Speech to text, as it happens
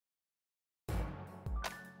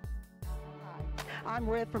I'm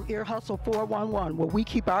Red from Ear Hustle 411, where we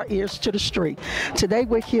keep our ears to the street. Today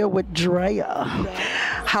we're here with Andrea.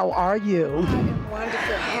 How are you? I'm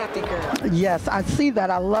wonderful, happy girl. Yes, I see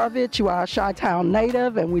that. I love it. You are a Chi-Town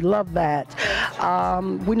native, and we love that.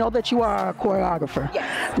 We know that you are a choreographer.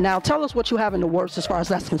 Yes. Now, tell us what you have in the works as far as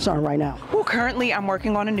that's concerned right now. Well, currently I'm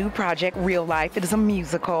working on a new project, Real Life. It is a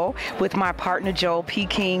musical with my partner Joel P.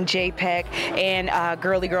 King, JPEG, and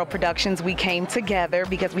Girly Girl Productions. We came together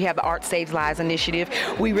because we have the Art Saves Lives initiative.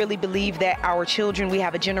 We really believe that our children, we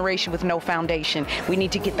have a generation with no foundation. We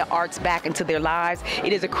need to get the arts back into their lives.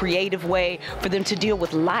 It is a creative way for them to deal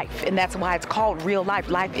with life, and that's why it's called Real Life.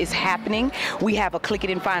 Life is happening. We have a click it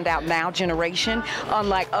and find out now generation.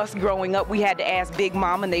 Unlike us growing up, we had to ask Big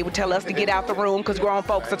Mom and they would tell us to get out the room because grown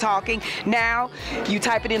folks are talking. Now, you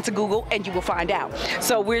type it into Google and you will find out.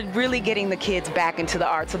 So we're really getting the kids back into the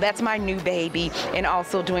art. So that's my new baby, and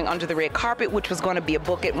also doing Under the Red Carpet, which was going to be a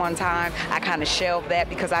book at one time. I kind of shelved that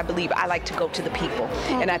because I believe I like to go to the people.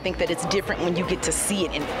 And I think that it's different when you get to see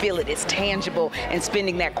it and feel it. It's tangible, and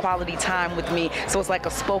spending that quality time with me. So it's like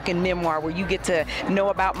a spoken memoir where you get to know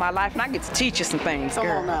about my life, and I get to teach you some things, girl.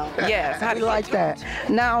 Come on now. Yes. How do you like that?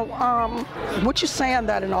 Now, what you're saying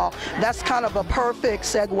that and all, that's kind of a perfect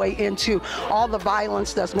segue into all the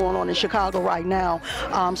violence that's going on in Chicago right now.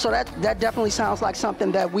 So that definitely sounds like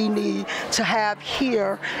something that we need to have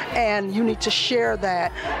here, and you need to share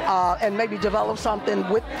that and maybe develop something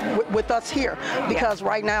with us here, because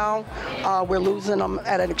right now we're losing them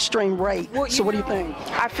at an extreme rate. Well, so what do you think?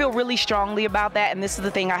 I feel really strongly about that, and this is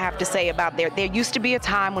the thing I have to say about there used to be a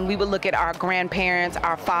time when we would look at our grandparents,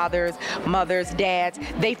 our fathers, mothers, dads.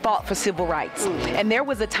 They fought for civil rights, and there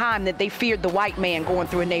was a time that they feared the white man going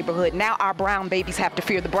through a neighborhood. Now our brown babies have to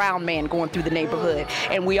fear the brown man going through the neighborhood.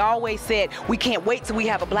 And we always said we can't wait till we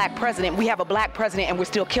have a black president. We have a black president and we're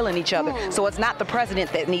still killing each other. So it's not the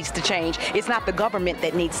president that needs to change. It's not the government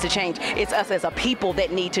that needs to change. It's us as a people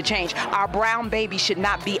that need to change. Our brown babies should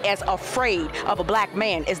not be as afraid of a black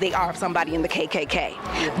man as they are of somebody in the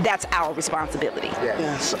KKK. That's our responsibility.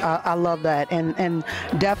 Yes, I love that, and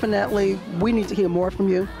definitely we need to hear more from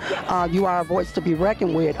you. You are a voice to be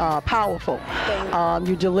reckoned with, powerful.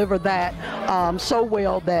 You deliver that so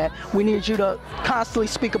well that we need you to constantly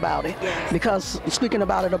speak about it, because speaking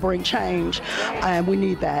about it will bring change, and we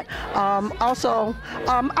need that. Also,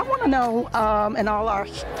 I want to know, and all our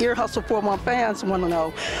Ear Hustle 411 fans want to know,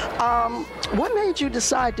 what made you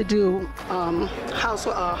decide to do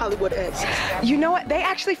Hollywood Exes? You know what? They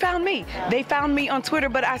actually found me. They found me on Twitter,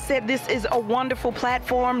 but I said this is a wonderful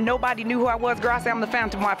platform. Nobody knew who I was. Girl, I said I'm the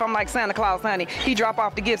fountain wife. I'm like Santa Claus, honey. He dropped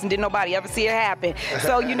off the gifts and didn't nobody ever see it happen.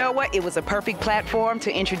 So you know what? It was a perfect platform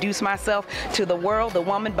to introduce myself to the world. The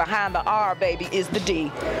woman behind the R, baby, is the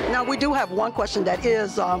D. Now, we do have one question that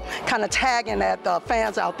is kind of tagging at the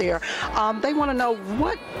fans out there. They want to know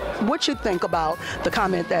what you think about the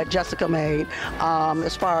comment that Jessica made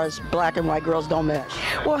as far as black and white girls don't mesh.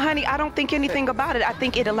 Well, honey, I don't think anything about it. I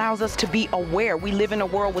think it allows us to be aware. We live in a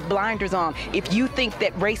world with blinders on. If you think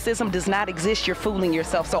that racism does not exist, you're fooling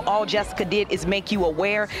yourself. So all Jessica did is make you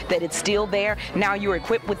aware that it's still there. Now you're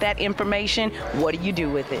equipped with that information. What do you do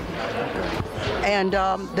with it? And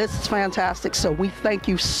this is fantastic. So we thank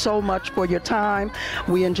you so much for your time.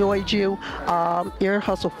 We enjoyed you. Ear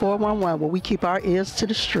Hustle 411, where we keep our ears to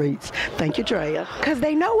the streets. Thank you, Drea. Because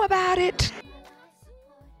they know about it.